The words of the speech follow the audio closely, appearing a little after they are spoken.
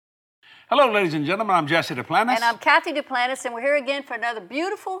Hello, ladies and gentlemen. I'm Jesse Duplantis. And I'm Kathy Duplantis, and we're here again for another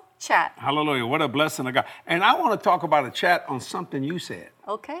beautiful chat. Hallelujah. What a blessing of God. And I want to talk about a chat on something you said.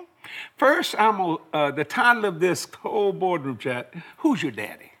 Okay. First, the title of this whole boardroom chat, who's your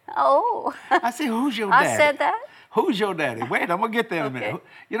daddy? Oh. I said, who's your daddy? I said that? Who's your daddy? Wait, I'm going to get there in a minute.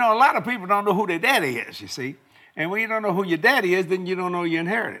 You know, a lot of people don't know who their daddy is, you see. And when you don't know who your daddy is, then you don't know your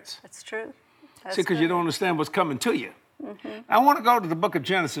inheritance. That's true. That's See, because you don't understand what's coming to you. Mm-hmm. I want to go to the book of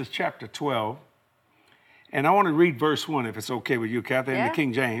Genesis, chapter 12, and I want to read verse 1, if it's okay with you, Kathy, in the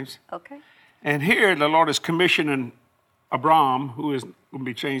King James. Okay. And here the Lord is commissioning Abram, who is going to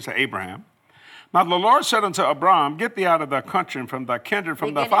be changed to Abraham. Now the Lord said unto Abram, get thee out of thy country and from thy kindred,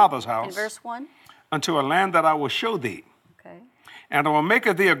 from thy father's house, in verse 1, unto a land that I will show thee. Okay. And I will make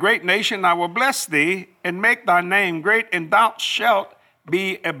of thee a great nation, and I will bless thee, and make thy name great, and thou shalt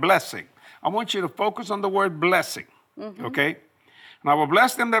be a blessing. I want you to focus on the word blessing. Okay? And I will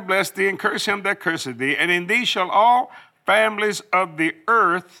bless them that bless thee, and curse him that curseth thee, and in thee shall all families of the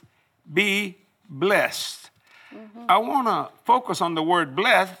earth be blessed. I want to focus on the word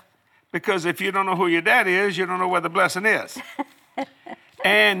blessed, because if you don't know who your daddy is, you don't know where the blessing is.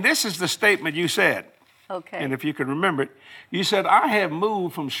 And this is the statement you said. Okay. And if you can remember it, you said, I have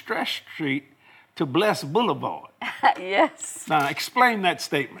moved from Stress Street to Bless Boulevard. Yes. Now, explain that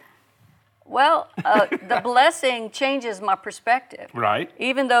statement. Well, the blessing changes my perspective. Right.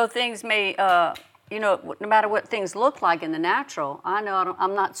 Even though things may, no matter what things look like in the natural, I know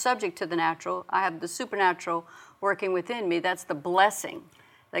I'm not subject to the natural. I have the supernatural working within me. That's the blessing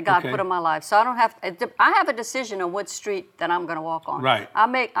that God put in my life. So I have a decision on what street that I'm going to walk on. Right.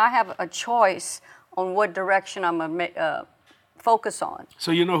 I have a choice on what direction I'm going to focus on.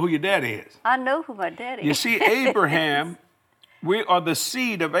 So you know who your daddy is. I know who my daddy is. You see, Abraham, we are the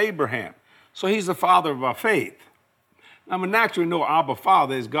seed of Abraham. So he's the father of our faith. I mean, naturally, know Abba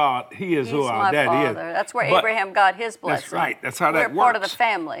Father is God. He is who our daddy is. That's where Abraham got his blessing. That's right. That's how that works. We're part of the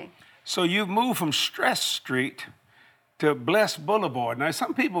family. So you've moved from Stress Street to Bless Boulevard. Now,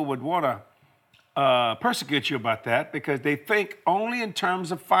 some people would want to persecute you about that because they think only in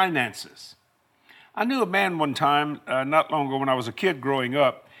terms of finances. I knew a man one time, not long ago when I was a kid growing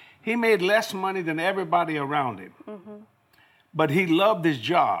up, he made less money than everybody around him. But he loved his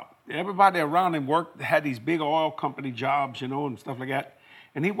job. Everybody around him had these big oil company jobs, and stuff like that.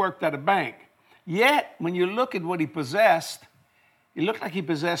 And he worked at a bank. Yet, when you look at what he possessed, it looked like he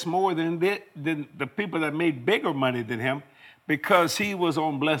possessed more than the people that made bigger money than him, because he was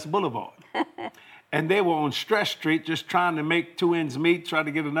on Blessed Boulevard. And they were on Stress Street just trying to make two ends meet, try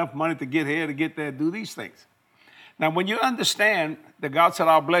to get enough money to get here, to get there, do these things. Now, when you understand that God said,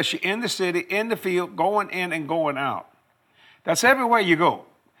 I'll bless you in the city, in the field, going in and going out. That's everywhere you go.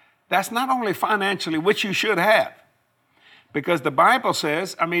 That's not only financially, which you should have. Because the Bible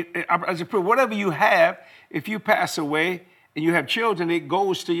says, as a proof, whatever you have, if you pass away and you have children, it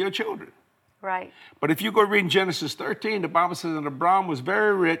goes to your children. Right. But if you go read Genesis 13, the Bible says that Abraham was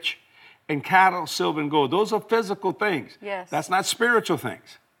very rich in cattle, silver, and gold. Those are physical things. Yes. That's not spiritual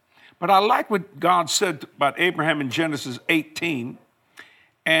things. But I like what God said about Abraham in Genesis 18.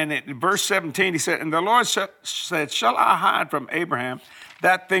 And in verse 17, he said, and the Lord said, shall I hide from Abraham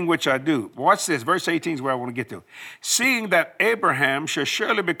that thing which I do? Watch this. Verse 18 is where I want to get to. Seeing that Abraham shall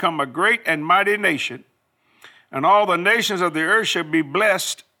surely become a great and mighty nation, and all the nations of the earth shall be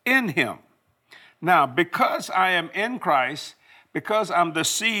blessed in him. Now, because I am in Christ, because I'm the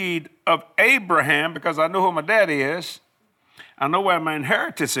seed of Abraham, because I know who my daddy is, I know where my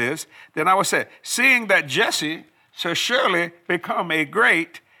inheritance is, then I would say, seeing that Jesse shall surely become a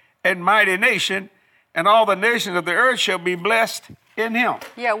great and mighty nation, and all the nations of the earth shall be blessed in him.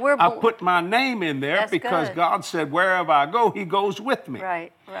 Yeah, I put my name in there because God said, wherever I go, he goes with me.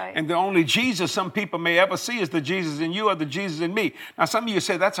 Right, right. And the only Jesus some people may ever see is the Jesus in you or the Jesus in me. Now, some of you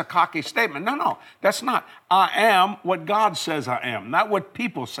say that's a cocky statement. No, that's not. I am what God says I am, not what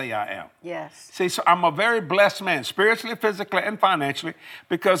people say I am. Yes. See, so I'm a very blessed man, spiritually, physically, and financially,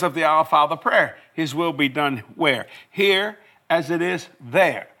 because of the Our Father prayer. His will be done where? Here as it is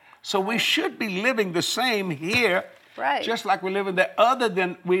there. So we should be living the same here. Right. Just like we're living there, other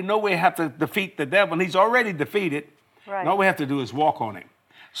than we know we have to defeat the devil, and he's already defeated. Right. And all we have to do is walk on him.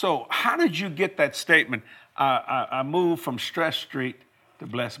 So how did you get that statement, I moved from Stress Street to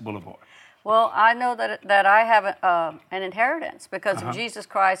Blessed Boulevard? Well, I know that I have an inheritance because of Jesus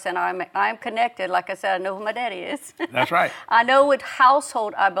Christ, and I'm connected. Like I said, I know who my daddy is. That's right. I know what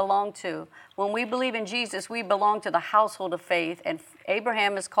household I belong to. When we believe in Jesus, we belong to the household of faith, and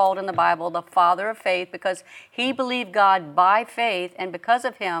Abraham is called in the Bible the father of faith because he believed God by faith, and because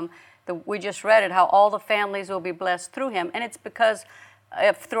of him, we just read it, how all the families will be blessed through him, and it's because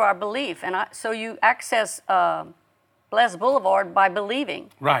through our belief. And so you access Blessed Boulevard by believing.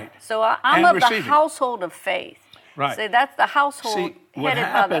 Right. So I'm And of the receiving. household of faith. Right. So that's the household See, what headed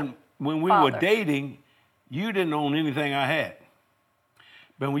happened by when we Father. were dating, you didn't own anything I had.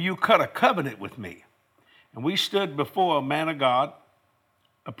 But when you cut a covenant with me, and we stood before a man of God,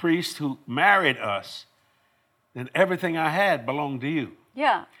 a priest who married us, then everything I had belonged to you.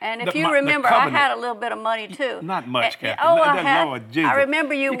 Yeah, and if The- you the remember, I covenant. had a little bit of money too. Not much, And- Kathy. Oh, No, I no, had. Lord Jesus. I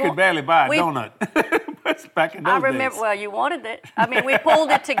remember you. You could barely buy a we- donut. Back in those I remember. days. Well, you wanted it. I mean, we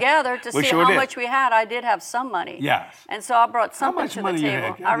pulled it together to We see sure how did. much we had. I did have some money. Yes. And so I brought something much to the money you table.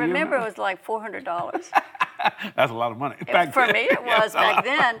 had, Kathy? I You remember it remember? was like $400. That's a lot of money. Back For then. me, it was back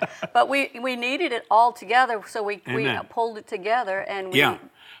then. But we needed it all together, so we Amen. pulled it together, and we. Yeah.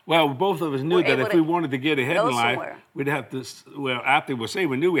 Well, both of us knew We're that able if to we wanted to get ahead go in life, somewhere. we'd have to, well, after we were saved,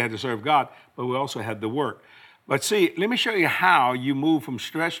 we knew we had to serve God, but we also had to work. But see, let me show you how you move from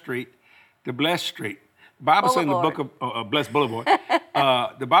Stress Street to Blessed Street. The Bible said in the book of Blessed Boulevard,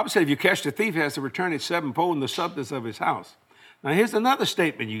 the Bible said if you catch the thief, he has to return it sevenfold in the substance of his house. Now, here's another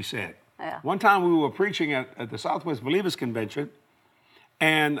statement you said. Yeah. One time we were preaching at the Southwest Believers Convention,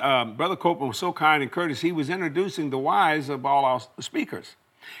 and Brother Copeland was so kind and courteous, he was introducing the wives of all our speakers.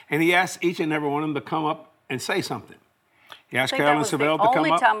 And he asked each and every one of them to come up and say something. He asked I think that Carolyn was the Savelle to come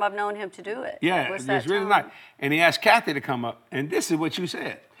only up. time I've known him to do it. Yeah, was it that was really time. nice. And he asked Kathy to come up, and this is what you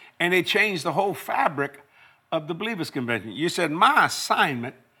said. And it changed the whole fabric of the Believers Convention. You said, my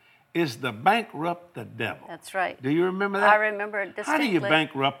assignment is to bankrupt the devil. That's right. Do you remember that? I remember it How do you distinctly.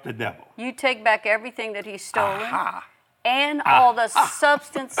 bankrupt the devil? You take back everything that he's stolen. Aha. And all the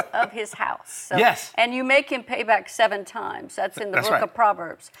substance of his house. So, Yes. And you make him pay back 7 times. That's in the That's book right. of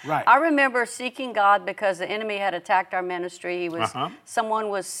Proverbs. Right. I remember seeking God because the enemy had attacked our ministry. He was someone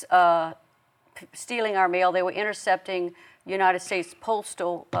was stealing our mail. They were intercepting United States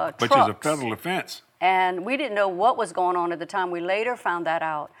postal Which trucks. is a federal offense. And we didn't know what was going on at the time. We later found that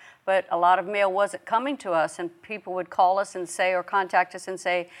out. But a lot of mail wasn't coming to us, and people would call us and say, or contact us and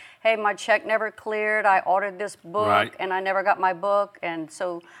say, hey, my check never cleared. I ordered this book, Right. and I never got my book. And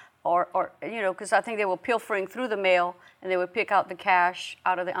so, or you know, because I think they were pilfering through the mail, and they would pick out the cash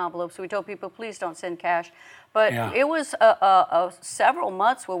out of the envelope. So we told people, please don't send cash. But Yeah. it was several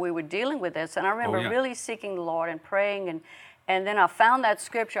months where we were dealing with this. And I remember yeah. really seeking the Lord and praying. And then I found that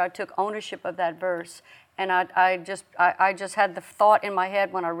scripture. I took ownership of that verse. And I just had the thought in my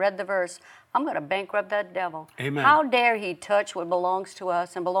head when I read the verse, I'm going to bankrupt that devil. Amen. How dare he touch what belongs to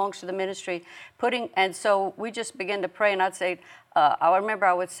us and belongs to the ministry? And so we just began to pray, and I'd say, I remember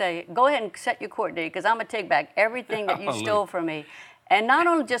I would say, go ahead and set your court date, because I'm going to take back everything that you Hallelujah. stole from me. And not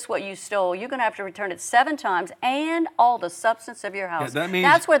only just what you stole, you're going to have to return it 7 times and all the substance of your house. that means-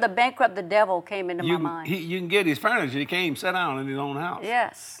 That's where the bankrupt the devil came into my mind. You can get his furniture. He can't even sit down in his own house.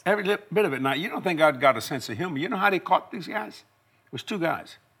 Yes. Every bit of it. Now, you don't think God got a sense of humor. You know how they caught these guys? It was 2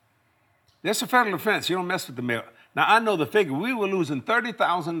 guys. That's a federal offense. You don't mess with the mail. Now, I know the figure. We were losing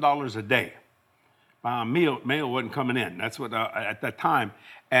 $30,000 a day. Mail wasn't coming in. That's what, at that time.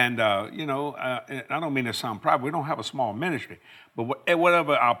 And, you know, I don't mean to sound proud. We don't have a small ministry. But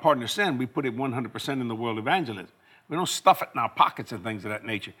whatever our partners send, we put it 100% in the world evangelism. We don't stuff it in our pockets and things of that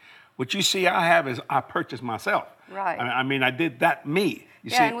nature. What you see I have is I purchased myself. Right. I mean, I did that me. You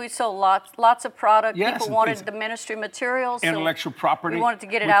see, And we sold lots of product. Yes, People and wanted things- the ministry materials. so intellectual property. We wanted to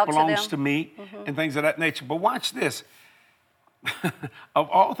get it which out to belongs them. to me and things of that nature. But watch this. Of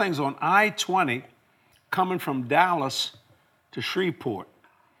all things, on I-20, coming from Dallas to Shreveport,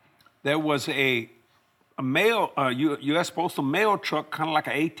 there was a U.S. Postal mail truck, kind of like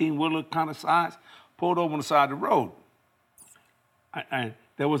an 18-wheeler kind of size, pulled over on the side of the road. And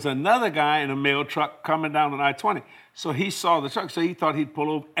there was another guy in a mail truck coming down on I-20. So he saw the truck, so he thought he'd pull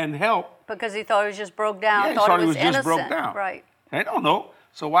over and help. Because he thought it was just broke down. Yeah, he thought thought it he was was just innocent. broke down. Right. They don't know.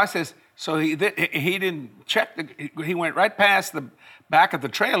 So watch this. So he didn't check. He went right past the back of the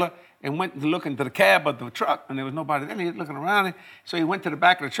trailer and went to look into the cab of the truck, and there was nobody there. He was looking around. So he went to the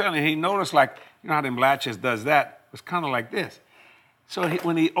back of the trailer, and he noticed, like, you know how them latches does that? It was kind of like this. So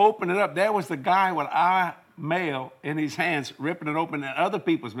when he opened it up, there was the guy with our mail in his hands, ripping it open, and other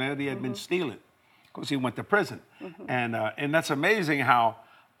people's mail that he had been stealing. Of course, he went to prison. And that's amazing how,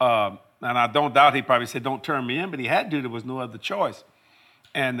 and I don't doubt he probably said, don't turn me in, but he had to. There was no other choice.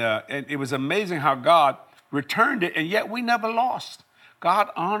 And it was amazing how God returned it, and yet we never lost. God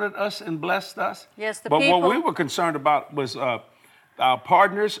honored us and blessed us. Yes, the but people. what we were concerned about was our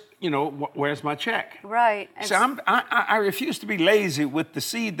partners, you know, where's my check? Right. And See, I refuse to be lazy with the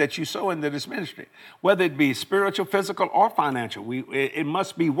seed that you sow into this ministry, whether it be spiritual, physical, or financial. It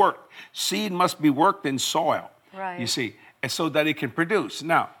must be worked. Seed must be worked in soil. Right. You see, and so that he can produce.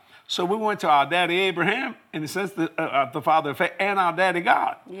 Now, so we went to our daddy Abraham, in the sense the father of faith, and our daddy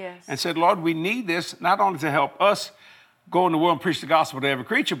God. Yes. And said, Lord, we need this not only to help us go in the world and preach the gospel to every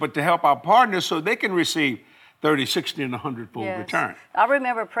creature, but to help our partners so they can receive 30, 60, and 100-fold return. I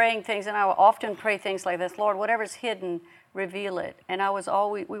remember praying things, and I would often pray things like this: Lord, whatever's hidden, reveal it. And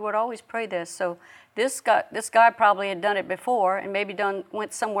we would always pray this. So this guy probably had done it before, and maybe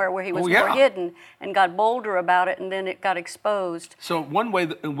went somewhere where he was more hidden and got bolder about it, and then it got exposed. So one way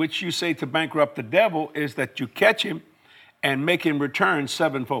in which you say to bankrupt the devil is that you catch him and make him return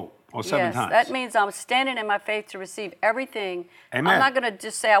sevenfold. Or seven times. That means I'm standing in my faith to receive everything. Amen. I'm not going to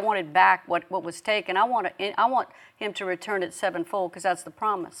just say I wanted back what was taken. I want him to return it sevenfold, because that's the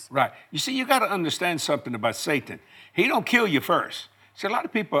promise. Right. You see, you got to understand something about Satan. He don't kill you first. See, a lot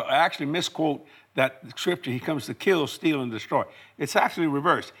of people actually misquote that scripture. He comes to kill, steal, and destroy. It's actually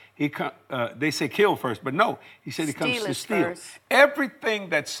reversed. They say kill first, but no. He said he comes to steal. First. Everything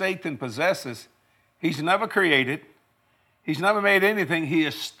that Satan possesses, he's never created. He's never made anything. He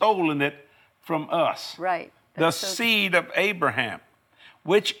has stolen it from us. Right. The seed of Abraham,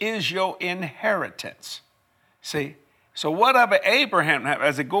 which is your inheritance. See? So whatever Abraham had,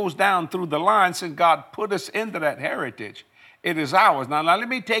 as it goes down through the line, since God put us into that heritage, it is ours. Now let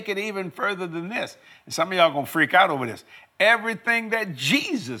me take it even further than this. And some of y'all going to freak out over this. Everything that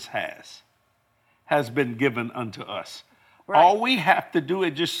Jesus has been given unto us. Right. All we have to do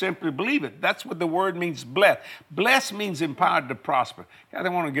is just simply believe it. That's what the word means, blessed. Blessed means empowered to prosper. I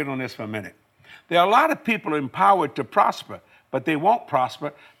don't want to get on this for a minute. There are a lot of people empowered to prosper, but they won't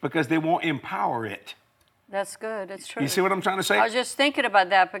prosper because they won't empower it. That's good. That's true. You see what I'm trying to say? I was just thinking about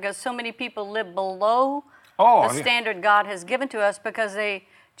that, because so many people live below the standard God has given to us, because they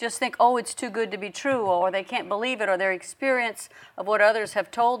just think, oh, it's too good to be true, or they can't believe it, or their experience of what others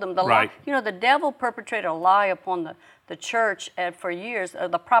have told them. The devil perpetrated a lie upon the church for years.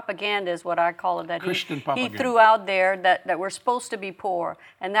 The propaganda is what I call it, that he threw out there that we're supposed to be poor,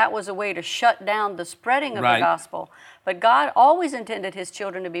 and that was a way to shut down the spreading of the gospel. But God always intended his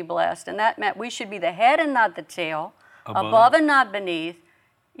children to be blessed, and that meant we should be the head and not the tail, above and not beneath.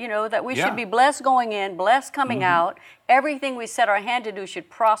 That we should be blessed going in, blessed coming out. Everything we set our hand to do should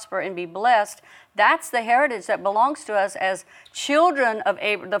prosper and be blessed. That's the heritage that belongs to us as children of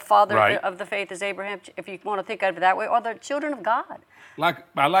the father of the faith is Abraham, if you want to think of it that way, or the children of God.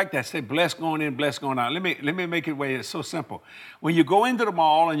 I like that. Say blessed going in, blessed going out. Let me make it way. It's so simple. When you go into the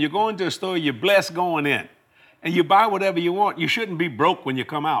mall and you go into a store, you're blessed going in, and you buy whatever you want. You shouldn't be broke when you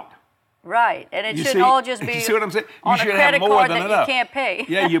come out. Right, and it shouldn't all just be you see what I'm saying? On you a should credit have more card than that enough. you can't pay.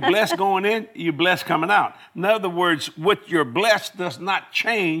 Yeah, you're blessed going in, you're blessed coming out. In other words, what you're blessed does not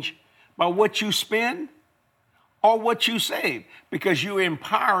change by what you spend or what you save, because you're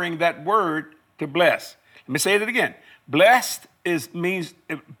empowering that word to bless. Let me say it again. Blessed means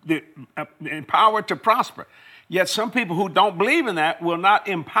empowered to prosper. Yet some people who don't believe in that will not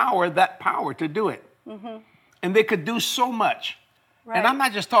empower that power to do it. Mm-hmm. And they could do so much. Right. And I'm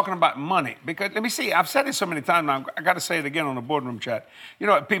not just talking about money, because let me see, I've said it so many times now, I got to say it again on the boardroom chat.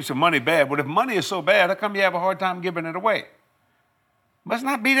 People say money bad. But if money is so bad, how come you have a hard time giving it away? Must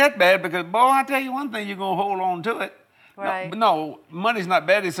not be that bad, because, boy, I'll tell you one thing, you're going to hold on to it. Right. No, money's not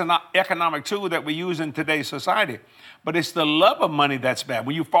bad. It's an economic tool that we use in today's society. But it's the love of money that's bad.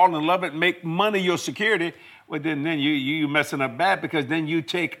 When you fall in love with it, make money your security, well, then you messing up bad, because then you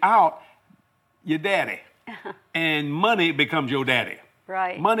take out your daddy. And money becomes your daddy.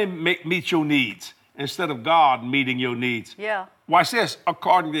 Right. Money meets your needs instead of God meeting your needs. Yeah. Watch this.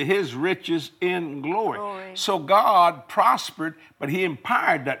 According to his riches in glory. So God prospered, but he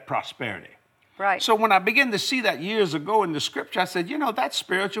empowered that prosperity. Right. So when I began to see that years ago in the scripture, I said, that's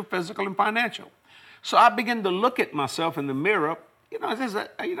spiritual, physical, and financial. So I began to look at myself in the mirror.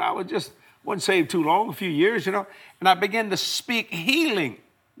 I wasn't saved too long, a few years, and I began to speak healing.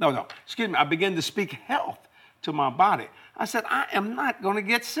 I began to speak health to my body. I said, I am not going to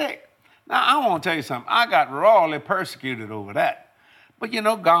get sick. Now, I want to tell you something. I got rawly persecuted over that. But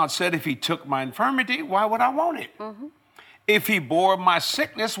God said if he took my infirmity, why would I want it? Mm-hmm. If he bore my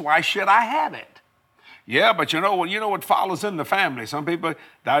sickness, why should I have it? Yeah, but you know what follows in the family. Some people,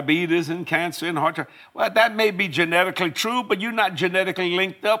 diabetes and cancer and heart trouble. Well, that may be genetically true, but you're not genetically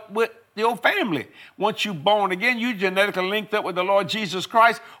linked up with your family. Once you're born again, you're genetically linked up with the Lord Jesus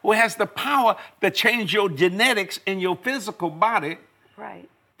Christ, who has the power to change your genetics in your physical body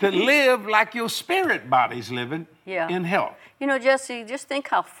to live like your spirit body's living in health. Jesse, just think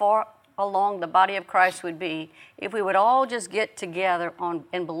how far along the body of Christ would be if we would all just get together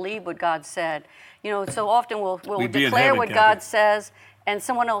and believe what God said. So often we'll declare what God says, and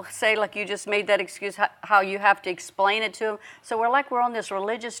someone will say, like you just made that excuse, how you have to explain it to them. So we're on this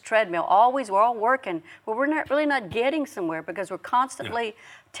religious treadmill. We're all working, but we're not getting somewhere because we're constantly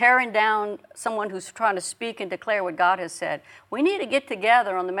tearing down someone who's trying to speak and declare what God has said. We need to get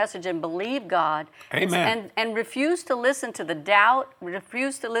together on the message and believe God. Amen. And refuse to listen to the doubt,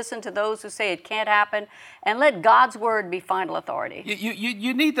 refuse to listen to those who say it can't happen, and let God's word be final authority.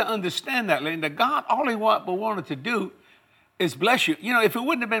 You need to understand that, Linda. God, all he wanted to do is bless you. You know, if it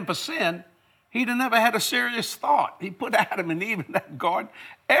wouldn't have been for sin, he'd have never had a serious thought. He put Adam and Eve in that garden.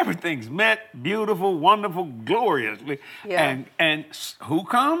 Everything's met beautiful, wonderful, gloriously. Yeah. And who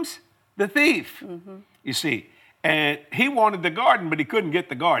comes? The thief. Mm-hmm. You see. And he wanted the garden, but he couldn't get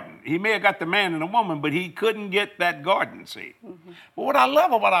the garden. He may have got the man and the woman, but he couldn't get that garden, see. Mm-hmm. But what I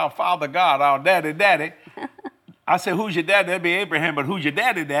love about our Father God, our daddy, I said, who's your daddy? That'd be Abraham, but who's your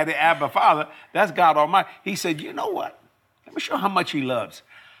daddy, Abba Father? That's God Almighty. He said, you know what? Let me show how much he loves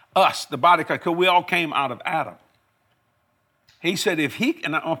us, the body, because we all came out of Adam. He said,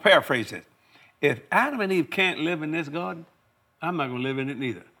 and I'll paraphrase this, if Adam and Eve can't live in this garden, I'm not going to live in it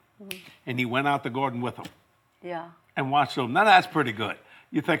neither. Mm-hmm. And he went out the garden with them. Yeah. And watched them. Now, that's pretty good.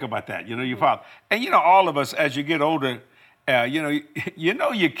 You think about that, your father. And, all of us, as you get older,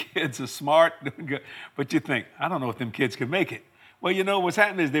 your kids are smart, but you think, I don't know if them kids can make it. Well, what's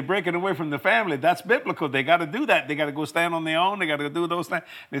happening is they're breaking away from the family. That's biblical. They got to do that. They got to go stand on their own. They got to do those things.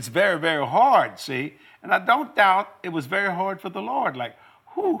 And it's very, very hard, see? And I don't doubt it was very hard for the Lord. Like,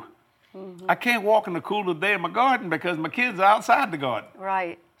 whew, I can't walk in the cool of the day in my garden because my kids are outside the garden.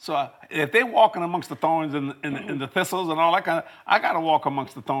 Right. So if they're walking amongst the thorns and the thistles and all that kind of, I got to walk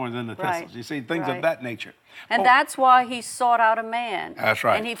amongst the thorns and the thistles. Right. You see, things of that nature. And that's why he sought out a man. That's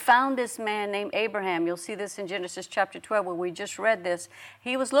right. And he found this man named Abraham. You'll see this in Genesis chapter 12 where we just read this.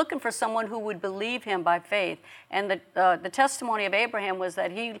 He was looking for someone who would believe him by faith. And the testimony of Abraham was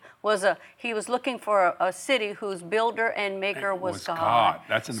that he was looking for a city whose builder and maker was God.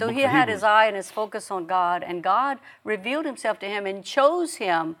 That's in the so book he of had Hebrews. his eye and his focus on God. And God revealed himself to him and chose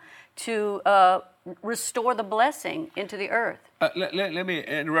him to restore the blessing into the earth. Let me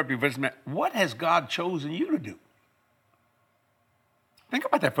interrupt you for a minute. What has God chosen you to do? Think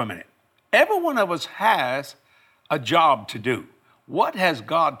about that for a minute. Every one of us has a job to do. What has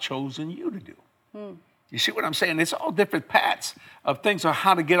God chosen you to do? You see what I'm saying? It's all different paths of things on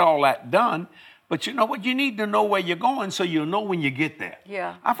how to get all that done. But you know what? You need to know where you're going so you'll know when you get there.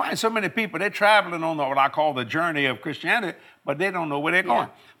 Yeah. I find so many people, they're traveling on what I call the journey of Christianity, but they don't know where they're going.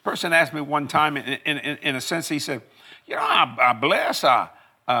 A person asked me one time, in a sense, he said, I bless, I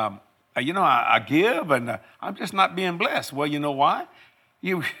give, and I'm just not being blessed. Well, you know why?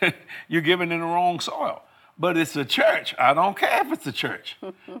 You're giving in the wrong soil. But it's a church. I don't care if it's a church.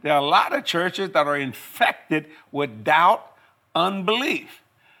 There are a lot of churches that are infected with doubt, unbelief.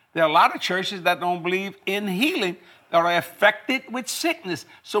 There are a lot of churches that don't believe in healing, that are affected with sickness.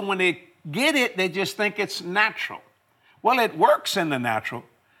 So when they get it, they just think it's natural. Well, it works in the natural.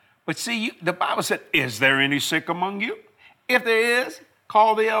 But see, the Bible said, is there any sick among you? If there is,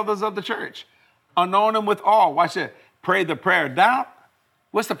 call the elders of the church. Anoint them with oil. Watch it. Pray the prayer of doubt.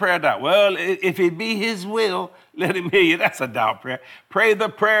 What's the prayer of doubt? Well, if it be his will, let him hear you. That's a doubt prayer. Pray the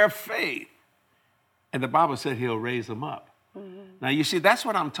prayer of faith. And the Bible said he'll raise them up. Mm-hmm. Now, you see, that's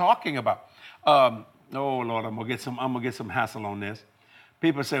what I'm talking about. Oh, Lord, I'm gonna get some hassle on this.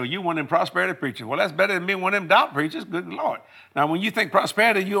 People say, well, you one of them prosperity preachers. Well, that's better than me one of them doubt preachers. Good Lord. Now, when you think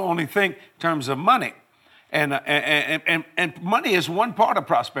prosperity, you only think in terms of money. And money is one part of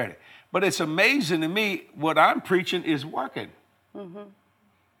prosperity. But it's amazing to me what I'm preaching is working. Mm-hmm.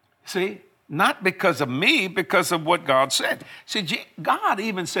 See? Not because of me, because of what God said. See, God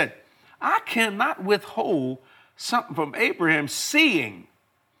even said, I cannot withhold something from Abraham, seeing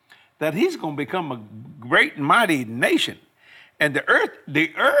that he's going to become a great and mighty nation. And the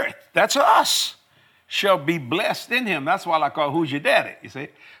earth, that's us, shall be blessed in him. That's why I call who's your daddy, you see?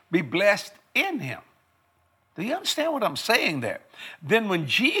 Be blessed in him. Do you understand what I'm saying there? Then when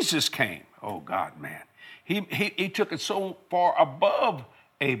Jesus came, oh God, man, he took it so far above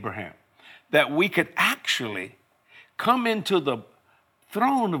Abraham that we could actually come into the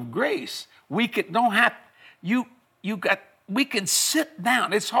throne of grace. We can sit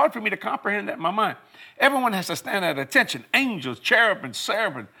down. It's hard for me to comprehend that in my mind. Everyone has to stand at attention. Angels, cherubim,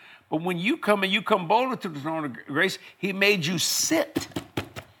 seraphim. But when you come boldly to the throne of grace, he made you sit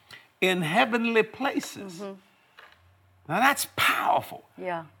in heavenly places. Mm-hmm. Now that's powerful.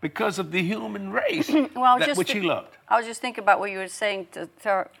 Yeah. Because of the human race, which he loved. I was just thinking about what you were saying to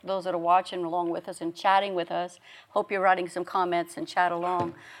those that are watching along with us and chatting with us. Hope you're writing some comments and chat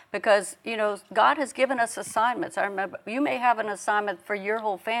along. Because, you know, God has given us assignments. I remember you may have an assignment for your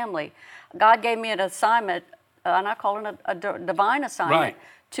whole family. God gave me an assignment, and I call it a divine assignment. Right.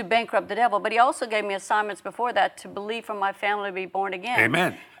 To bankrupt the devil, but he also gave me assignments before that to believe for my family to be born again.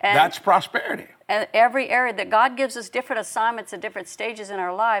 Amen. And that's prosperity. And every area that God gives us different assignments at different stages in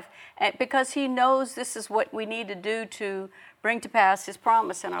our life, and because he knows this is what we need to do to bring to pass his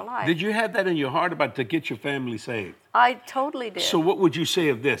promise in our life. Did you have that in your heart about to get your family saved? I totally did. So what would you say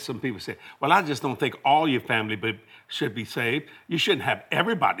of this? Some people say, well, I just don't think all your family should be saved. You shouldn't have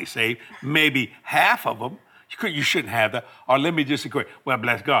everybody saved, maybe half of them. You shouldn't have that. Or let me just agree. Well,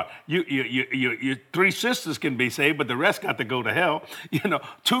 bless God. Your 3 sisters can be saved, but the rest got to go to hell. You know,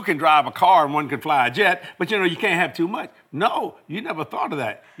 2 can drive a car and 1 can fly a jet, but you know, you can't have too much. No, you never thought of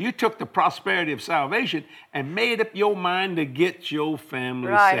that. You took the prosperity of salvation and made up your mind to get your family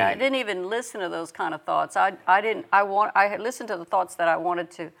saved. I didn't even listen to those kind of thoughts. I had listened to the thoughts that I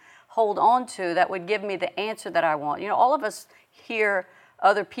wanted to hold on to that would give me the answer that I want. You know, all of us hear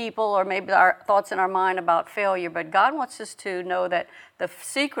other people or maybe our thoughts in our mind about failure, but God wants us to know that the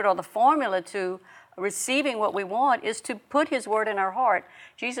secret or the formula to receiving what we want is to put his word in our heart.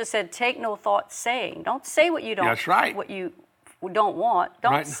 Jesus said, take no thought saying. Don't say what you don't. That's right. What you don't want.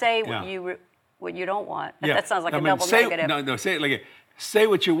 Don't right. say what you don't want. Yeah. That sounds like a double negative. No, say it like say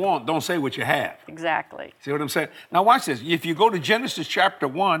what you want, don't say what you have. Exactly. See what I'm saying? Now watch this. If you go to Genesis chapter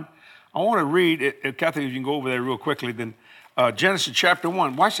 1, I want to read it. Kathy, if you can go over there real quickly, then Genesis chapter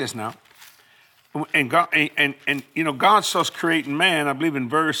 1. Watch this now. And God, and you know, God starts creating man. I believe in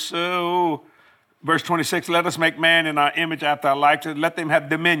verse 26. Let us make man in our image after our likeness. Let them have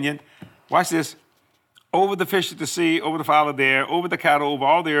dominion. Watch this. Over the fish of the sea, over the fowl of the air, over the cattle, over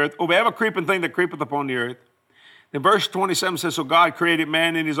all the earth, over every creeping thing that creepeth upon the earth. Then verse 27 says, so God created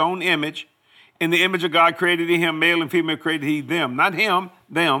man in his own image. In the image of God created he him, male and female created he them. Not him,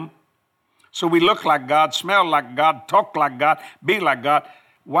 them. So we look like God, smell like God, talk like God, be like God.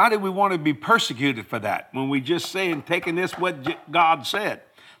 Why do we want to be persecuted for that when we just say and taking this what God said?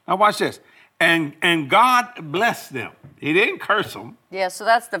 Now watch this. And God blessed them. He didn't curse them. Yeah, so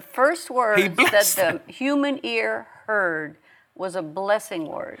that's the first word that them. the human ear heard was a blessing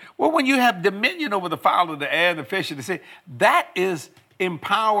word. Well, when you have dominion over the fowl of the air and the fish of the sea, that is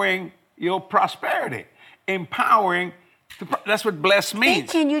empowering your prosperity, empowering. That's what blessed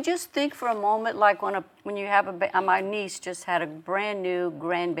means. Can you just think for a moment, like when you have my niece just had a brand new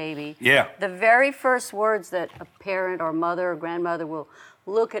grandbaby. Yeah. The very first words that a parent or mother or grandmother will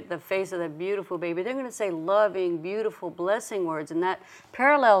look at the face of that beautiful baby, they're going to say loving, beautiful, blessing words, and that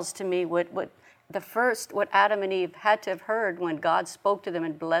parallels to me what Adam and Eve had to have heard when God spoke to them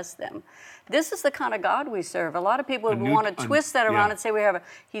and blessed them. This is the kind of God we serve. A lot of people would want to twist that around and say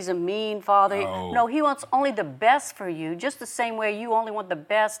he's a mean father. No, he wants only the best for you, just the same way you only want the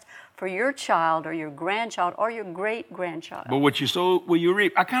best for your child or your grandchild or your great-grandchild. But what you sow, will you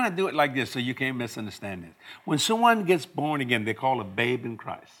reap? I kind of do it like this so you can't misunderstand this. When someone gets born again, they call a babe in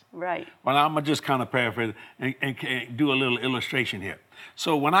Christ. Right. Well, I'm going to just kind of paraphrase and do a little illustration here.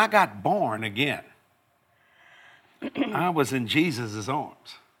 So when I got born again, I was in Jesus'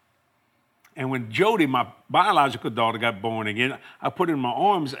 arms. And when Jody, my biological daughter, got born again, I put her in my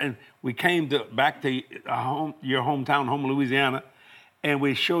arms, and we came back to your hometown, home Louisiana, and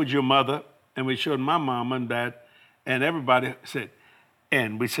we showed your mother, and we showed my mom and dad, and everybody said,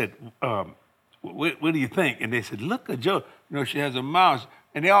 and we said, what do you think? And they said, look at Jody. You know, she has a mouth.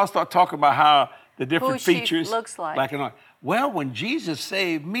 And they all start talking about how the different features. She looks like. Well, when Jesus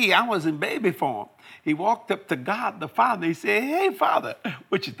saved me, I was in baby form. He walked up to God the Father. He said, hey, Father,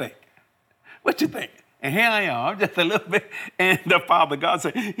 what you think? What you think? And here I am, I'm just a little bit. And the Father God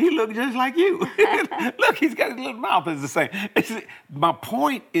said, he looked just like you. Look, he's got his little mouth is the same. My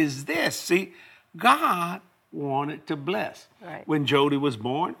point is this, see, God wanted to bless. Right. When Jody was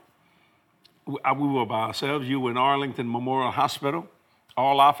born, we were by ourselves. You were in Arlington Memorial Hospital.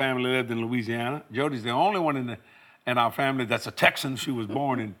 All our family lived in Louisiana. Jody's the only one in our family that's a Texan. She was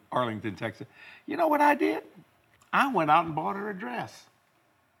born in Arlington, Texas. You know what I did? I went out and bought her a dress.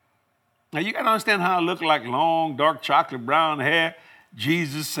 Now, you got to understand how I look like long, dark chocolate brown hair,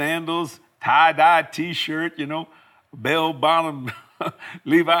 Jesus sandals, tie-dye T-shirt, you know, bell-bottom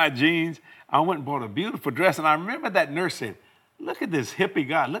Levi jeans. I went and bought a beautiful dress, and I remember that nurse said, look at this hippie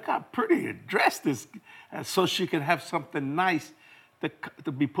guy. Look how pretty he dressed this, so she could have something nice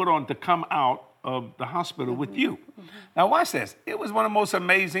to be put on to come out of the hospital with you. Mm-hmm. Now, watch this. It was one of the most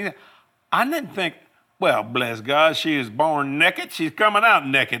amazing. I didn't think, Well, bless God, she is born naked. She's coming out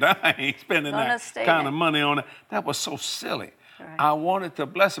naked. I ain't spending that kind of money on it. That was so silly. Right. I wanted to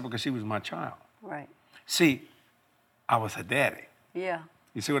bless her because she was my child. Right. See, I was her daddy. Yeah.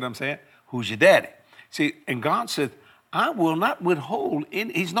 You see what I'm saying? Who's your daddy? See, and God said, I will not withhold,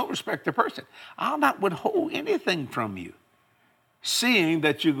 he's no respecter person. I'll not withhold anything from you, seeing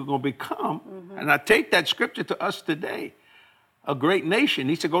that you're going to become, and I take that scripture to us today, a great nation.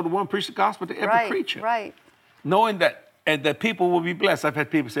 He said, go to one, preach the gospel to every creature. Right. Knowing that, and that people will be blessed. I've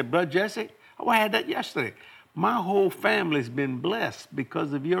had people say, Brother Jesse, I had that yesterday. My whole family's been blessed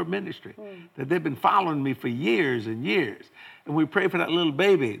because of your ministry. That they've been following me for years and years. And we prayed for that little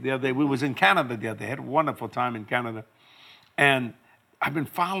baby the other day. We was in Canada the other day. Had a wonderful time in Canada. And I've been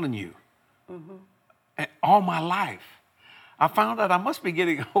following you all my life. I found out I must be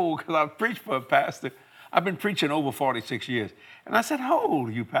getting old because I've preached for a pastor. I've been preaching over 46 years. And I said, how old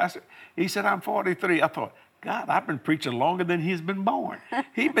are you, Pastor? He said, I'm 43. I thought, God, I've been preaching longer than he's been born.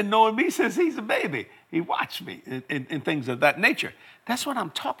 He's been knowing me since he's a baby. He watched me and things of that nature. That's what I'm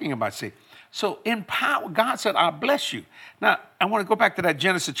talking about, see. So in power, God said, I'll bless you. Now, I want to go back to that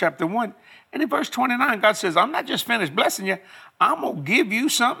Genesis chapter 1. And in verse 29, God says, I'm not just finished blessing you. I'm going to give you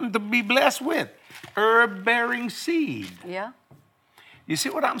something to be blessed with. Herb-bearing seed. Yeah. You see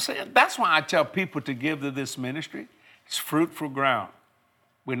what I'm saying? That's why I tell people to give to this ministry. It's fruitful ground.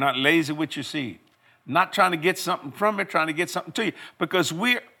 We're not lazy with your seed. Not trying to get something from it, trying to get something to you. Because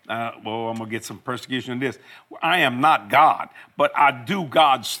we're, I'm going to get some persecution in this. I am not God, but I do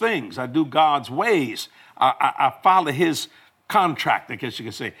God's things. I do God's ways. I follow his contract, I guess you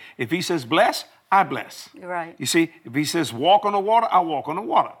could say. If he says bless, I bless. Right. You see, if he says walk on the water, I walk on the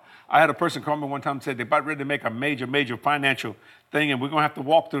water. I had a person call me one time and said they're about ready to make a major financial thing, and we're going to have to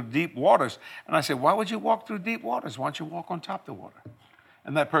walk through deep waters. And I said, why would you walk through deep waters? Why don't you walk on top of the water?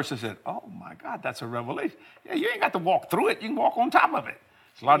 And that person said, oh, my God, that's a revelation. Yeah, you ain't got to walk through it. You can walk on top of it.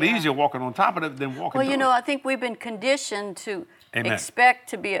 It's a lot easier walking on top of it than walking through it. Well, you know, I think we've been conditioned to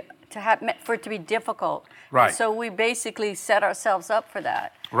expect for it to be difficult. Right. And so we basically set ourselves up for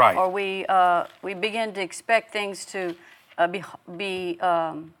that. Right. Or we begin to expect things to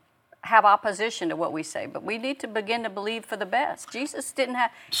have opposition to what we say, but we need to begin to believe for the best. Jesus didn't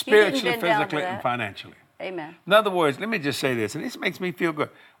have spiritually, physically, and financially. Amen. In other words, let me just say this, and this makes me feel good.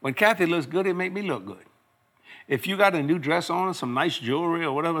 When Kathy looks good, it makes me look good. If you got a new dress on, some nice jewelry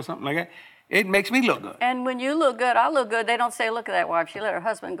or whatever, something like that, it makes me look good. And when you look good, I look good. They don't say, look at that wife. She let her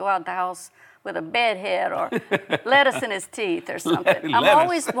husband go out the house with a bed head or lettuce in his teeth or something. I'm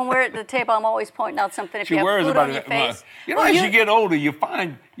always, when we're at the table, I'm always pointing out something. If she you worries have food about on your it. face. You know, as you get older, you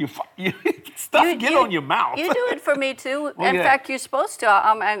find stuff get on your mouth. You do it for me too. In fact, you're supposed to.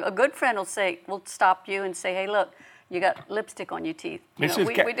 A good friend will stop you and say, hey, look, you got lipstick on your teeth. We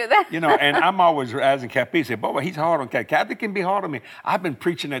do that. You know, and I'm always asking Kathy, say, boy, he's hard on Kathy. Kathy can be hard on me. I've been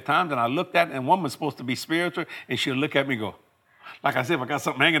preaching at times, and I looked at it, and woman's supposed to be spiritual, and she'll look at me and go, like I said, if I got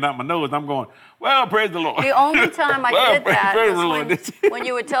something hanging out my nose, I'm going, well, praise the Lord. The only time I did that was when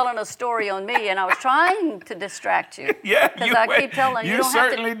you were telling a story on me, and I was trying to distract you. Yeah, because I keep telling you. You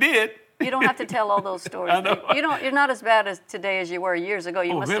certainly did. You don't have to tell all those stories. I know. You're not as bad as today as you were years ago.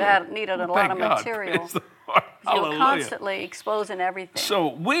 You must have needed a lot of material. You're constantly exposing everything. So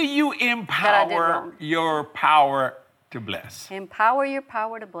will you empower your power to bless? Empower your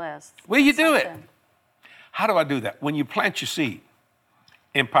power to bless. Will you do it? How do I do that? When you plant your seed,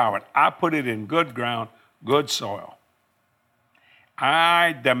 empower it. I put it in good ground, good soil.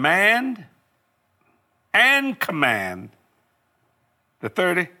 I demand and command the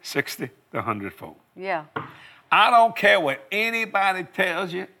 30, 60, the 100-fold. Yeah. I don't care what anybody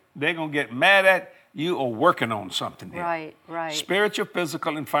tells you. They're going to get mad at you or working on something there. Right. Spiritual,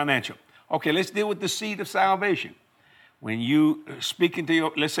 physical, and financial. Okay, let's deal with the seed of salvation. When you speaking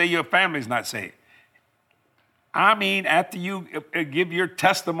to let's say your family's not saved. I mean, after you give your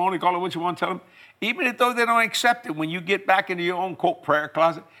testimony, call it what you want to tell them, even if though they don't accept it, when you get back into your own, quote, prayer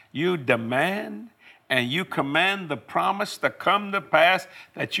closet, you demand and you command the promise to come to pass,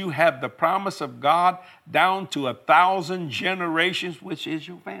 that you have the promise of God down to 1,000 generations, which is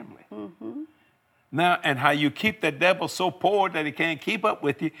your family. Mm-hmm. Now, and how you keep the devil so poor that he can't keep up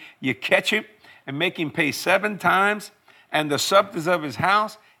with you, you catch him and make him pay 7 times and the substance of his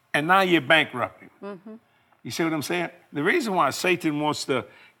house, and now you're bankrupting. Mm-hmm. You see what I'm saying? The reason why Satan wants to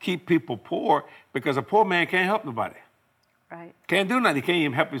keep people poor, because a poor man can't help nobody. Right. Can't do nothing. He can't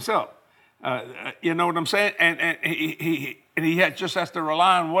even help himself. You know what I'm saying? And he just has to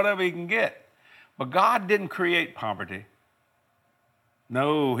rely on whatever he can get. But God didn't create poverty.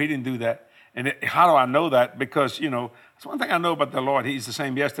 No, he didn't do that. And how do I know that? Because, it's one thing I know about the Lord. He's the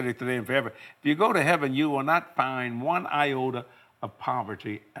same yesterday, today, and forever. If you go to heaven, you will not find one iota of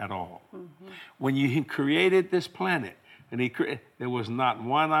poverty at all. Mm-hmm. When He created this planet, and there was not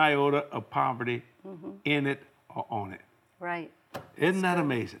one iota of poverty in it or on it. Right. Isn't that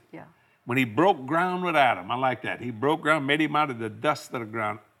amazing? Yeah. When He broke ground with Adam, I like that. He broke ground, made him out of the dust of the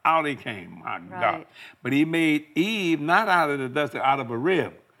ground. Out he came, my God. But He made Eve not out of the dust, out of a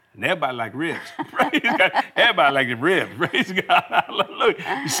rib. And everybody like ribs. Praise God. Everybody like the ribs. Praise God.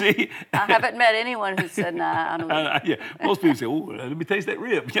 Hallelujah. You see? I haven't met anyone who said, nah, I don't know. Yeah. Most people say, ooh, let me taste that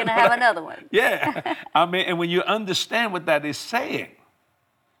rib. Can I have another one? Yeah. And when you understand what that is saying,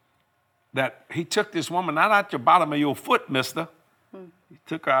 that He took this woman not out your bottom of your foot, mister. He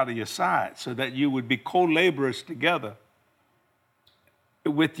took her out of your side so that you would be co-laborers together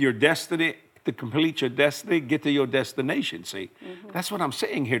with your destiny, to complete your destiny, get to your destination, see? Mm-hmm. That's what I'm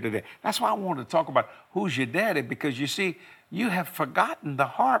saying here today. That's why I want to talk about who's your daddy, because you see, you have forgotten the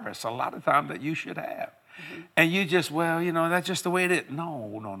harvest a lot of times that you should have. Mm-hmm. And you just, that's just the way it is.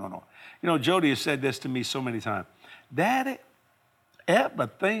 No. Jody has said this to me so many times. Daddy,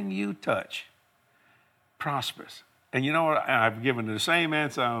 everything you touch prospers. And you know what? I've given the same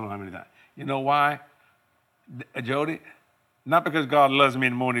answer, I don't know how many times. You know why, Jody? Not because God loves me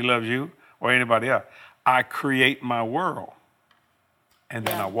more than He loves you or anybody else. I create my world, and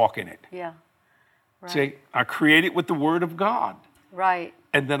then I walk in it. Yeah. Right. See, I create it with the Word of God. Right.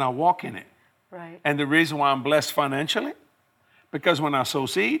 And then I walk in it. Right. And the reason why I'm blessed financially, because when I sow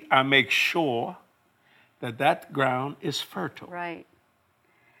seed, I make sure that ground is fertile. Right.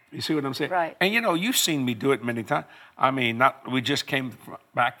 You see what I'm saying? Right. And you've seen me do it many times. I mean, we just came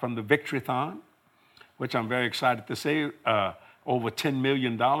back from the Victory-thon, which I'm very excited to say, over $10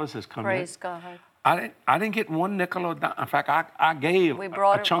 million has come in. Praise God. I didn't get one nickel or dime. In fact, I gave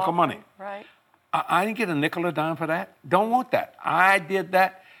a chunk of money. Right. I didn't get a nickel or dime for that. Don't want that. I did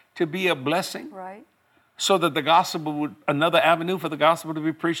that to be a blessing. Right. So that the gospel another avenue for the gospel to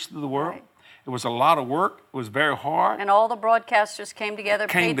be preached to the world. Right. It was a lot of work. It was very hard. And all the broadcasters came together,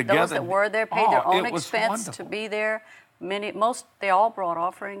 those that were there, paid their own expense to be there. They all brought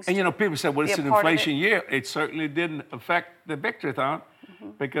offerings. And people said, well, it's an inflation year. It certainly didn't affect the Victory-thon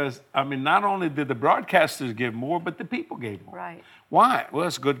because, not only did the broadcasters give more, but the people gave more. Right. Why? Well,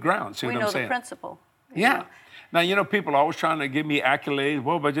 it's good ground. See what I'm saying? We know the principle. Yeah. Now, people are always trying to give me accolades.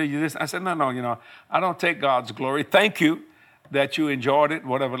 Well, but you this. I said, no, I don't take God's glory. Thank you that you enjoyed it,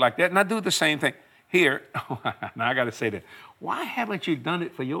 whatever like that. And I do the same thing here. Now, I got to say that. Why haven't you done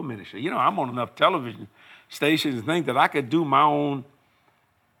it for your ministry? I'm on enough television stations and think that I could do my own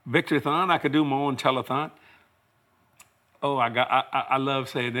Victory-thon. I could do my own telethon. Oh, I love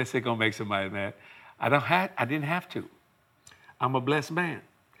saying this. It's going to make somebody mad. I didn't have to. I'm a blessed man.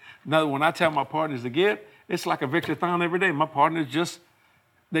 Now, when I tell my partners to give, it's like a Victory-thon every day. My partners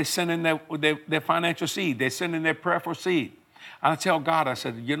they send in their financial seed. They send in their prayer for seed. I tell God, I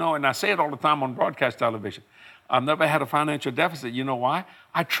said, and I say it all the time on broadcast television. I've never had a financial deficit. You know why?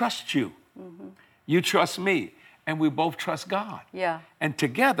 I trust you. Mm-hmm. You trust me. And we both trust God. Yeah. And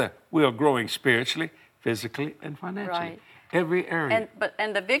together, we are growing spiritually, physically, and financially. Right. Every area.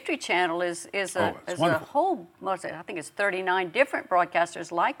 And the Victory Channel is a whole, I think it's 39 different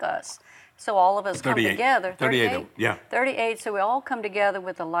broadcasters like us. So all of us come together. 38, yeah. 38, so we all come together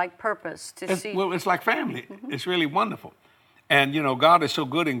with a like purpose to see. Well, it's like family. Mm-hmm. It's really wonderful. And, God is so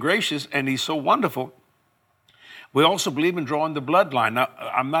good and gracious, and He's so wonderful. We also believe in drawing the bloodline. Now,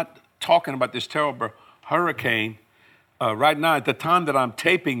 I'm not talking about this terrible hurricane. Right now, at the time that I'm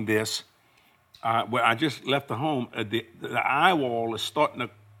taping this, where I just left the home, the eye wall is starting to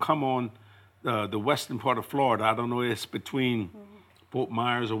come on the western part of Florida. I don't know, it's between Fort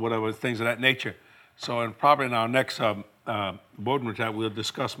Myers or whatever, things of that nature. So probably in our next boardroom chat, we'll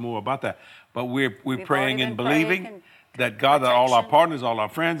discuss more about that. But we're praying and believing that God, that all our partners, all our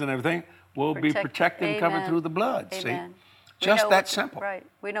friends and everything will be protected and covered through the blood. Amen. See? Just that simple. Right.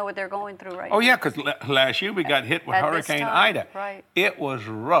 We know what they're going through right now. Oh, yeah, because last year we got hit with Hurricane Ida. Right. It was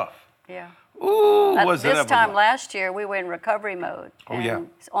rough. Yeah. Ooh, was it ever This time rough. last year, we were in recovery mode. Oh, yeah.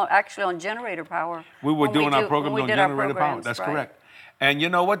 Actually on generator power. We were doing our program on generator power. That's correct. And you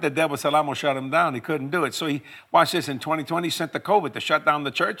know what? The devil said, I'm going to shut him down. He couldn't do it. So watch this, in 2020, he sent the COVID to shut down the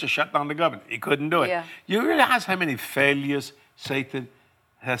church, to shut down the government. He couldn't do it. Yeah. You realize how many failures Satan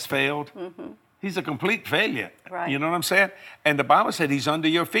has failed? Mm-hmm. He's a complete failure. Right. You know what I'm saying? And the Bible said he's under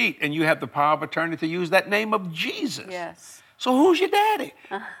your feet, and you have the power of attorney to use that name of Jesus. Yes. So who's your daddy?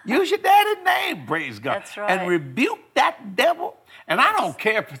 Use your daddy's name, praise God. That's right. And rebuke that devil. And I don't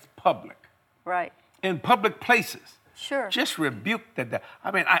care if it's public. Right. In public places. Sure. Just rebuke that. I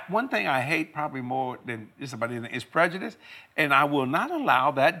mean, one thing I hate probably more than just about anything is prejudice, and I will not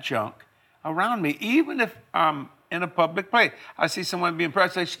allow that junk around me, even if I'm in a public place. I see someone being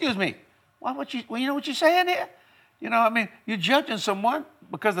prejudiced, I say, excuse me, you know what you're saying here? You know, I mean, you're judging someone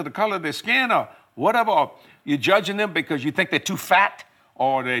because of the color of their skin or whatever, or you're judging them because you think they're too fat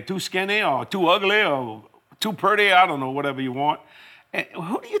or they're too skinny or too ugly or too pretty, I don't know, whatever you want. And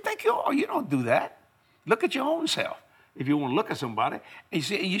who do you think you are? You don't do that. Look at your own self. If you want to look at somebody, and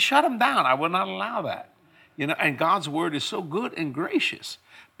you shut them down. I will not allow that. You know, and God's word is so good and gracious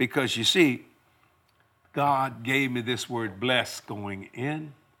because you see, God gave me this word, blessed going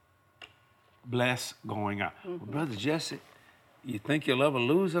in, blessed going out. Well, Brother Jesse, you think you'll ever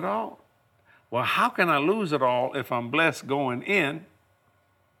lose it all? Well, how can I lose it all if I'm blessed going in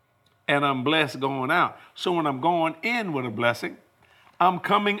and I'm blessed going out? So when I'm going in with a blessing, I'm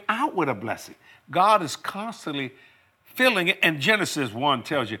coming out with a blessing. God is constantly filling it. And Genesis 1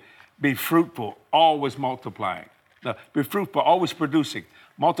 tells you, be fruitful, always multiplying. Be fruitful, always producing.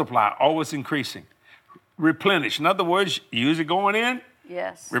 Multiply, always increasing. Replenish. In other words, use it going in.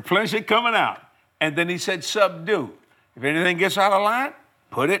 Yes. Replenish it coming out. And then he said, subdue. If anything gets out of line,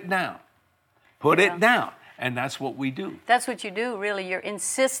 put it down. Put it down. And that's what we do. That's what you do, really. You're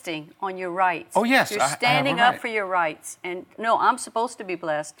insisting on your rights. Oh, yes. You're standing up right. for your rights. And no, I'm supposed to be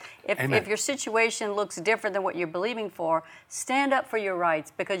blessed. If your situation looks different than what you're believing for, stand up for your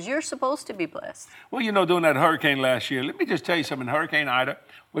rights because you're supposed to be blessed. Well, you know, during that hurricane last year, let me just tell you something. Hurricane Ida,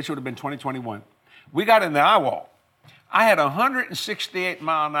 which would have been 2021, we got in the eye wall. I had 168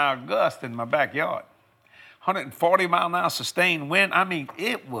 mile an hour gust in my backyard. 140 mile an hour sustained wind. I mean,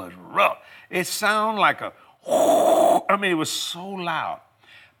 it was rough. It sounded like it was so loud.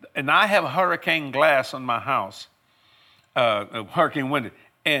 And I have hurricane glass on my house, hurricane window.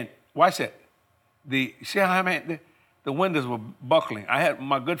 And watch that. See how the windows were buckling. I had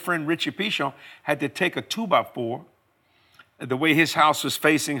my good friend Richie Pichon had to take a 2x4, the way his house was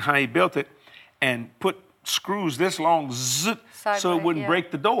facing, how he built it, and put screws this long, so it wouldn't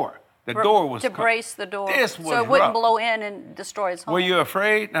break the door. The door was to brace the door, this was so it wouldn't rough. blow in and destroy his home. Were you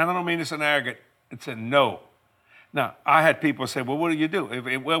afraid? And I don't mean this in arrogant. It said no. Now I had people say, "Well, what do you do?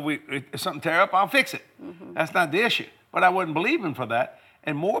 If something tear up, I'll fix it." Mm-hmm. That's not the issue. But I wasn't believing for that,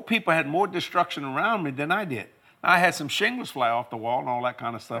 and more people had more destruction around me than I did. I had some shingles fly off the wall and all that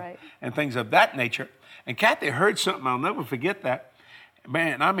kind of stuff, and things of that nature. And Kathy heard something. I'll never forget that.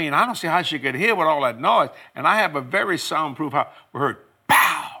 Man, I mean, I don't see how she could hear with all that noise. And I have a very soundproof house. We heard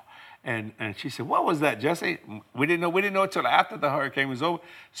pow. And she said, what was that, Jesse? We didn't know until after the hurricane was over.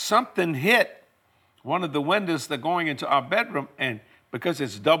 Something hit one of the windows that going into our bedroom, and because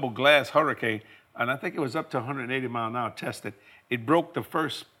it's double glass hurricane, and I think it was up to 180 mile an hour tested, it broke the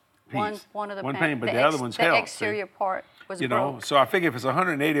first piece. One of the pane, but the other one's held. The exterior part was broke. You know, so I figure if it's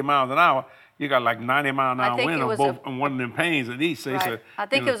 180 miles an hour, you got like 90 mile an hour wind on one of them panes at each. So right. I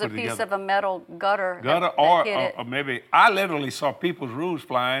think it was a piece of a metal gutter or hit it. maybe, I literally saw people's roofs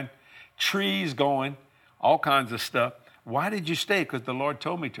flying, trees going, all kinds of stuff. Why did you stay? Because the Lord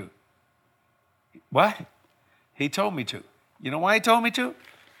told me to. What? He told me to. You know why he told me to?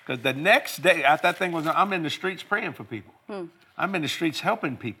 Because the next day, after that thing was, I'm in the streets praying for people. I'm in the streets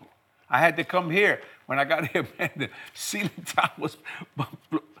helping people. I had to come here. When I got here, man, the ceiling top was,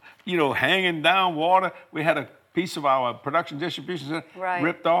 hanging down water. We had a piece of our production distribution center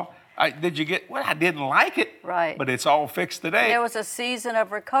ripped off. I didn't like it, but it's all fixed today. There was a season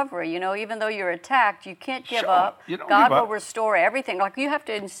of recovery. You know, even though you're attacked, you can't give up. God will restore everything. Like, you have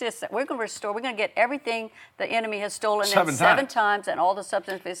to insist that we're going to restore. We're going to get everything the enemy has stolen seven times and all the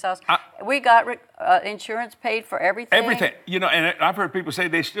substance of this house. We got insurance paid for everything. Everything. You know, and I've heard people say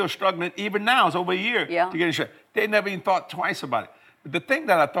they're still struggling. Even now, it's over a year to get insurance. They never even thought twice about it. But the thing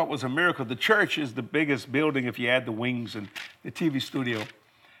that I thought was a miracle, the church is the biggest building if you add the wings and the TV studio.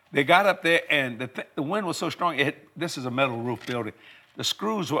 They got up there, and the wind was so strong, this is a metal roof building. The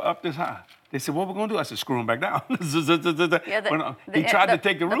screws were up this high. They said, what are we going to do? I said, screw them back down. He tried to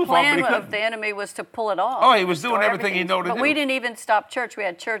take the roof off, but he couldn't. The plan of the enemy was to pull it off. Oh, he was doing everything he knew to do. But we didn't even stop church. We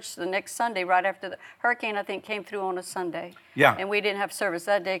had church the next Sunday right after the hurricane, I think, came through on a Sunday. Yeah. And we didn't have service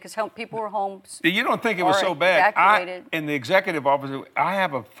that day because people were home. You don't think it was so bad. In the executive office, I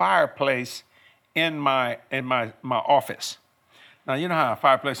have a fireplace in my office. Now, you know how a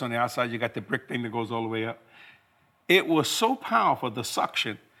fireplace on the outside, you got the brick thing that goes all the way up? It was so powerful, the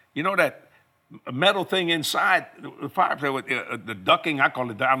suction. You know that metal thing inside the fireplace, with the ducking, I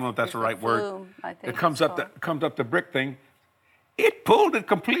call it, I don't know if that's the right word. I think it comes up the brick thing. It pulled it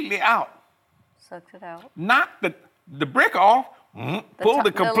completely out. Sucked it out. Knocked the brick off, pulled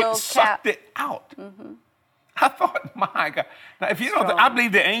it completely, sucked it out. Mm-hmm. I thought, my God. Now, if you don't, I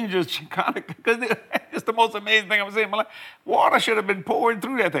believe the angels kind of, because it's the most amazing thing I've ever seen in my life. Water should have been pouring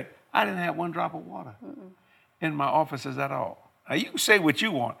through that thing. I didn't have one drop of water in my offices at all. Now, you can say what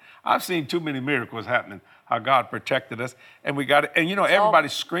you want. I've seen too many miracles happening, how God protected us. And we got it. And,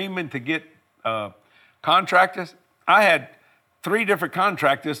 everybody's screaming to get contractors. I had 3 different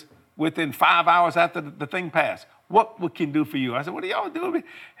contractors within 5 hours after the thing passed. What we can do for you? I said, what are y'all doing?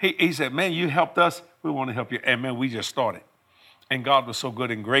 He said, man, you helped us. We want to help you. And, man, we just started. And God was so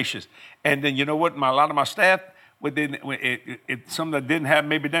good and gracious. And then, you know what? A lot of my staff, some that didn't have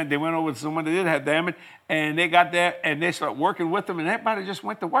maybe done, they went over to someone that did have damage, and they got there, and they started working with them, and everybody just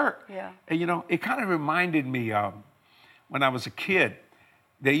went to work. Yeah. And, it kind of reminded me when I was a kid,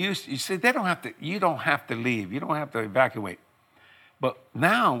 you said, you don't have to leave. You don't have to evacuate. But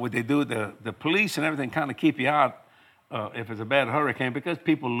now what they do, the police and everything kind of keep you out if it's a bad hurricane, because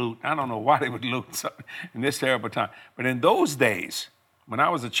people loot. I don't know why they would loot in this terrible time. But in those days, when I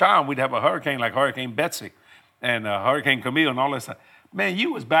was a child, we'd have a hurricane like Hurricane Betsy and Hurricane Camille and all that stuff. Man,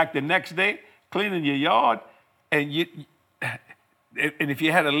 you was back the next day cleaning your yard, and if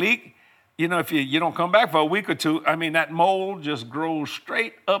you had a leak, if you don't come back for a week or two, that mold just grows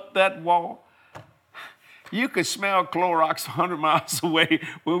straight up that wall. You could smell Clorox 100 miles away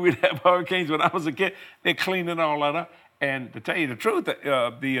when we'd have hurricanes when I was a kid. They're cleaning all that up. And to tell you the truth,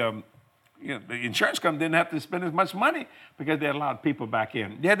 the insurance company didn't have to spend as much money because they allowed people back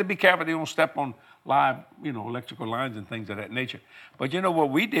in. You had to be careful they don't step on live, electrical lines and things of that nature. But what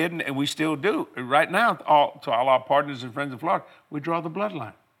we did, and we still do, right now, to all our partners and friends in Florida, we draw the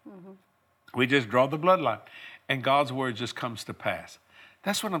bloodline. Mm-hmm. We just draw the bloodline. And God's word just comes to pass.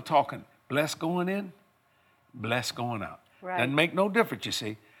 That's what I'm talking. Blessed going in, blessed going out. Right. Doesn't make no difference, you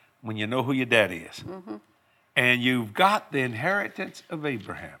see, when you know who your daddy is. Mm-hmm. And you've got the inheritance of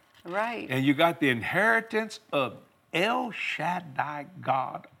Abraham. Right. And you got the inheritance of El Shaddai,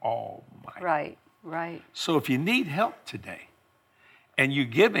 God Almighty. Right. So if you need help today and you're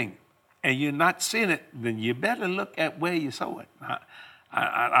giving and you're not seeing it, then you better look at where you sow it.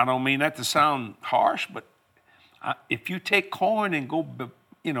 I don't mean that to sound harsh, but if you take corn and go,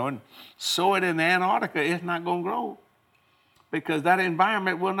 and sow it in Antarctica, it's not going to grow because that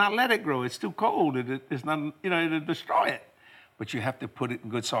environment will not let it grow. It's too cold. It's not, it'll destroy it. But you have to put it in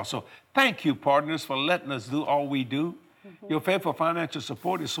good soil. So thank you, partners, for letting us do all we do. Mm-hmm. Your faithful financial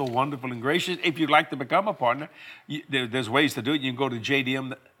support is so wonderful and gracious. If you'd like to become a partner, there's ways to do it. You can go to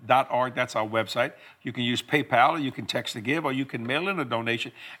jdm.org. That's our website. You can use PayPal, or you can text to give, or you can mail in a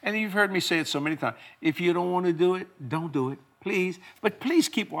donation. And you've heard me say it so many times. If you don't want to do it, don't do it, please. But please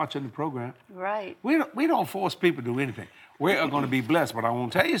keep watching the program. Right. We don't force people to do anything. We are going to be blessed. But I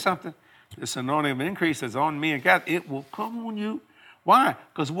want to tell you something. This anointing of increase that's on me and God, it will come on you. Why?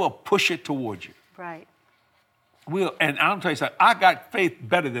 Because we'll push it towards you. Right. And I'll tell you something, I got faith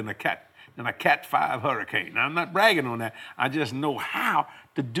better than a Cat 5 hurricane. Now, I'm not bragging on that. I just know how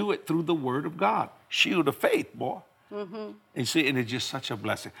to do it through the word of God. Shield of faith, boy. Mm-hmm. And see, and it's just such a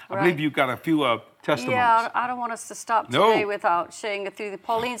blessing. Right. I believe you've got a few testimonies. Yeah, I don't want us to stop today without sharing it through.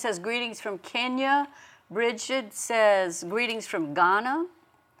 Pauline says, greetings from Kenya. Bridget says, greetings from Ghana.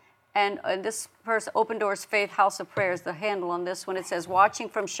 And this person, Open Doors Faith House of Prayer is the handle on this one. It says, watching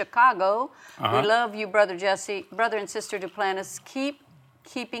from Chicago. We love you, Brother Jesse. Brother and Sister Duplantis,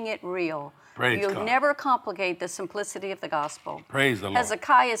 keeping it real. You'll never complicate the simplicity of the gospel. Praise the Lord.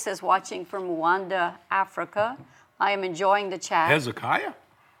 Hezekiah says, watching from Rwanda, Africa. I am enjoying the chat. Hezekiah?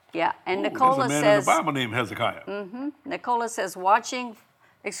 Yeah. And Nicola says... There's a man says... in the Bible named Hezekiah. Mm-hmm. Nicola says,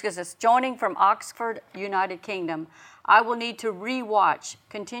 joining from Oxford, United Kingdom. I will need to re-watch.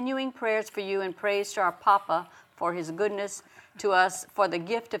 Continuing prayers for you and praise to our Papa for his goodness to us, for the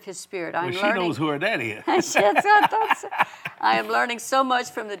gift of his spirit. She knows who her daddy is. I am learning so much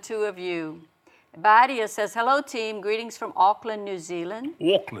from the two of you. Badia says, hello, team. Greetings from Auckland, New Zealand.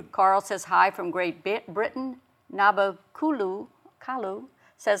 Auckland. Carl says, hi from Great Britain. Nabakulu Kalu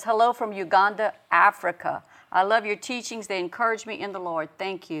says, hello from Uganda, Africa. I love your teachings. They encourage me in the Lord.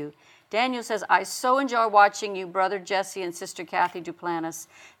 Thank you. Daniel says, I so enjoy watching you, Brother Jesse and Sister Kathy Duplantis.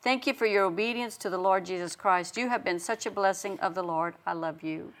 Thank you for your obedience to the Lord Jesus Christ. You have been such a blessing of the Lord. I love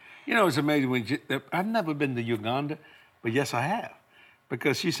you. It's amazing. I've never been to Uganda, but yes, I have.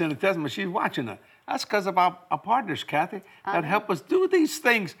 Because she sent a testimony. She's watching it. That's because of our partners, Kathy, that help us do these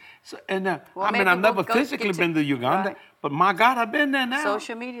things. So, I've never physically been to Uganda, but my God, I've been there now.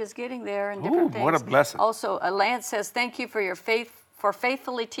 Social media is getting there and different things. What a blessing. Also, Lance says, thank you for your faithful for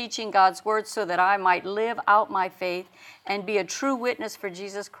faithfully teaching God's word so that I might live out my faith and be a true witness for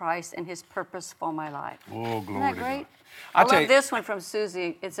Jesus Christ and his purpose for my life. Oh, glory Isn't that to great? God. I love this one from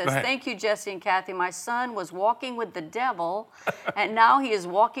Susie. It says, Go ahead. thank you, Jesse and Kathy. My son was walking with the devil, and now he is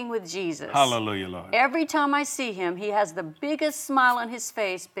walking with Jesus. Hallelujah, Lord. Every time I see him, he has the biggest smile on his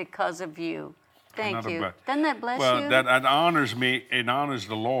face because of you. Thank Another you. bless- Doesn't that bless Well, you? that honors me. It honors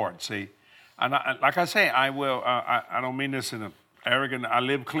the Lord, see. And like I say, I will, I don't mean this in an arrogant, I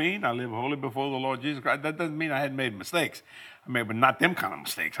live clean, I live holy before the Lord Jesus Christ. That doesn't mean I hadn't made mistakes. I mean, but not them kind of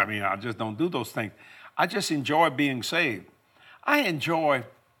mistakes. I mean, I just don't do those things. I just enjoy being saved. I enjoy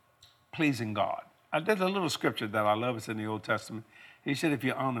pleasing God. There's a little scripture that I love. It's in the Old Testament. He said, if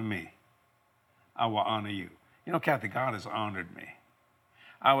you honor me, I will honor you. You know, Kathy, God has honored me.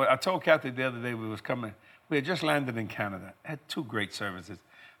 I told Kathy the other day we was coming. We had just landed in Canada. Had 2 great services.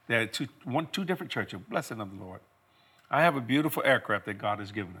 There had two different churches. Blessing of the Lord. I have a beautiful aircraft that God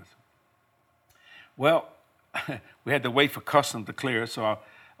has given us. Well, we had to wait for customs to clear, so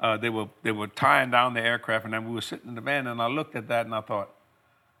they were tying down the aircraft, and then we were sitting in the van, and I looked at that and I thought,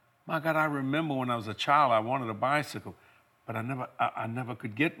 my God, I remember when I was a child, I wanted a bicycle, but I never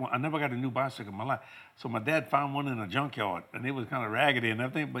could get one. I never got a new bicycle in my life. So my dad found one in a junkyard, and it was kind of raggedy and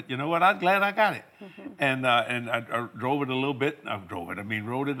everything, but you know what? I'm glad I got it. And I drove it a little bit.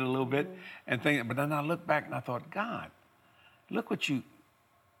 Rode it a little bit, and things. But then I looked back and I thought, God, look what you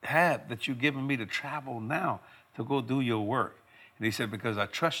have that you've given me to travel now to go do your work. And he said, because I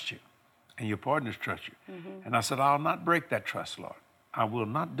trust you and your partners trust you. And I said, I'll not break that trust, Lord. I will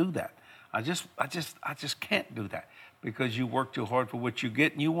not do that. I just can't do that because you work too hard for what you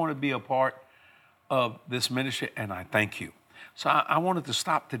get and you want to be a part of this ministry, and I thank you. So I wanted to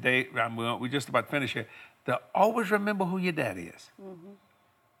stop today. We're just about finished here. To always remember who your daddy is.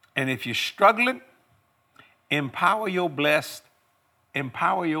 And if you're struggling, empower your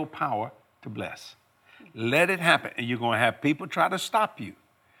power to bless. Let it happen. And you're going to have people try to stop you.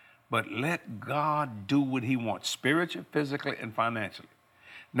 But let God do what he wants, spiritually, physically, and financially.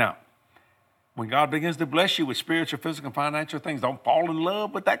 Now, when God begins to bless you with spiritual, physical, and financial things, don't fall in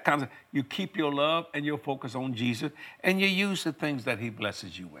love with that kind of. You keep your love and your focus on Jesus, and you use the things that he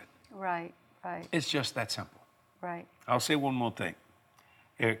blesses you with. Right. It's just that simple. Right. I'll say one more thing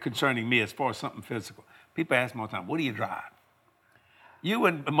concerning me as far as something physical. People ask me all the time, what do you drive? You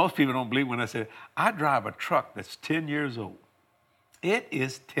and most people don't believe when I say, I drive a truck that's 10 years old. It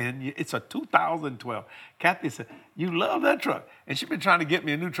is 10 years. It's a 2012. Kathy said, you love that truck. And she's been trying to get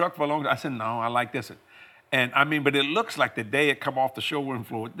me a new truck for a long time. I said, no, I like this one. And I mean, but it looks like the day it come off the showroom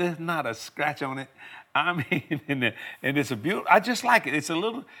floor. There's not a scratch on it. I mean, and it's a beautiful, I just like it. It's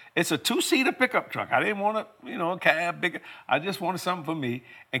a 2-seater pickup truck. I didn't want a cab, bigger. I just wanted something for me.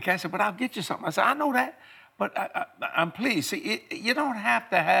 And Kathy said, but I'll get you something. I said, I know that. But I'm pleased. See, you don't have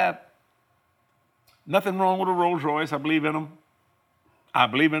to have nothing wrong with a Rolls Royce. I believe in them.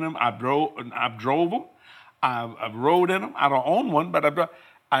 I've drove them. I've rode in them. I don't own one, but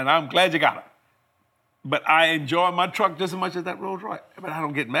and I'm glad you got it. But I enjoy my truck just as much as that Rolls Royce. But I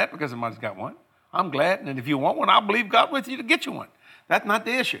don't get mad because somebody's got one. I'm glad, and if you want one, I'll believe God with you to get you one. That's not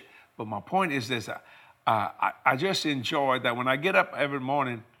the issue. But my point is this: I just enjoy that when I get up every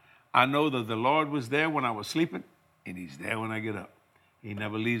morning, I know that the Lord was there when I was sleeping, and he's there when I get up. He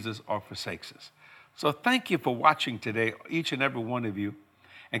never leaves us or forsakes us. So thank you for watching today, each and every one of you.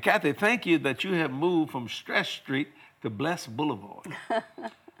 And Kathy, thank you that you have moved from Stress Street to Bless Boulevard.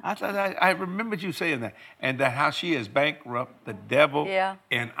 I remembered you saying that. And that how she has bankrupt the devil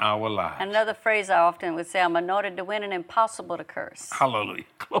in our lives. Another phrase I often would say, I'm anointed to win and impossible to curse. Hallelujah.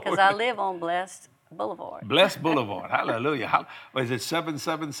 Because I live on Blessed Boulevard. Blessed Boulevard. Hallelujah. Is it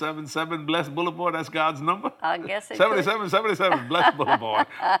 7777 Blessed Boulevard? That's God's number? I guess it 7777 Blessed Boulevard.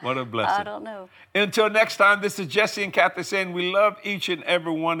 What a blessing. I don't know. Until next time, this is Jesse and Kathy saying we love each and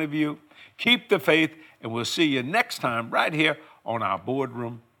every one of you. Keep the faith, and we'll see you next time right here on our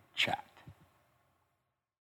Boardroom Chat.